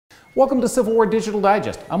Welcome to Civil War Digital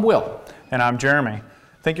Digest. I'm Will. And I'm Jeremy.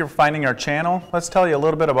 Thank you for finding our channel. Let's tell you a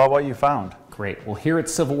little bit about what you found. Great. Well, here at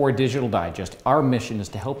Civil War Digital Digest, our mission is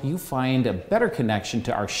to help you find a better connection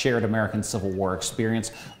to our shared American Civil War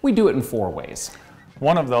experience. We do it in 4 ways.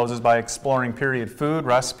 One of those is by exploring period food,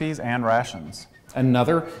 recipes, and rations.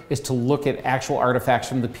 Another is to look at actual artifacts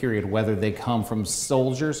from the period, whether they come from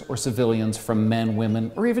soldiers or civilians, from men,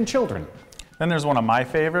 women, or even children. Then there's one of my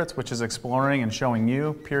favorites, which is exploring and showing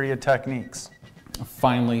you period techniques.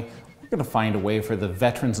 Finally, we're going to find a way for the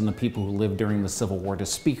veterans and the people who lived during the Civil War to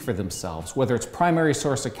speak for themselves, whether it's primary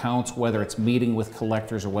source accounts, whether it's meeting with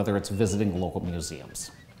collectors, or whether it's visiting local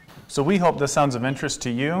museums. So we hope this sounds of interest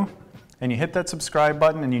to you, and you hit that subscribe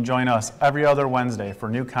button and you join us every other Wednesday for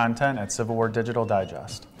new content at Civil War Digital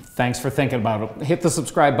Digest. Thanks for thinking about it. Hit the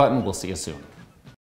subscribe button. We'll see you soon.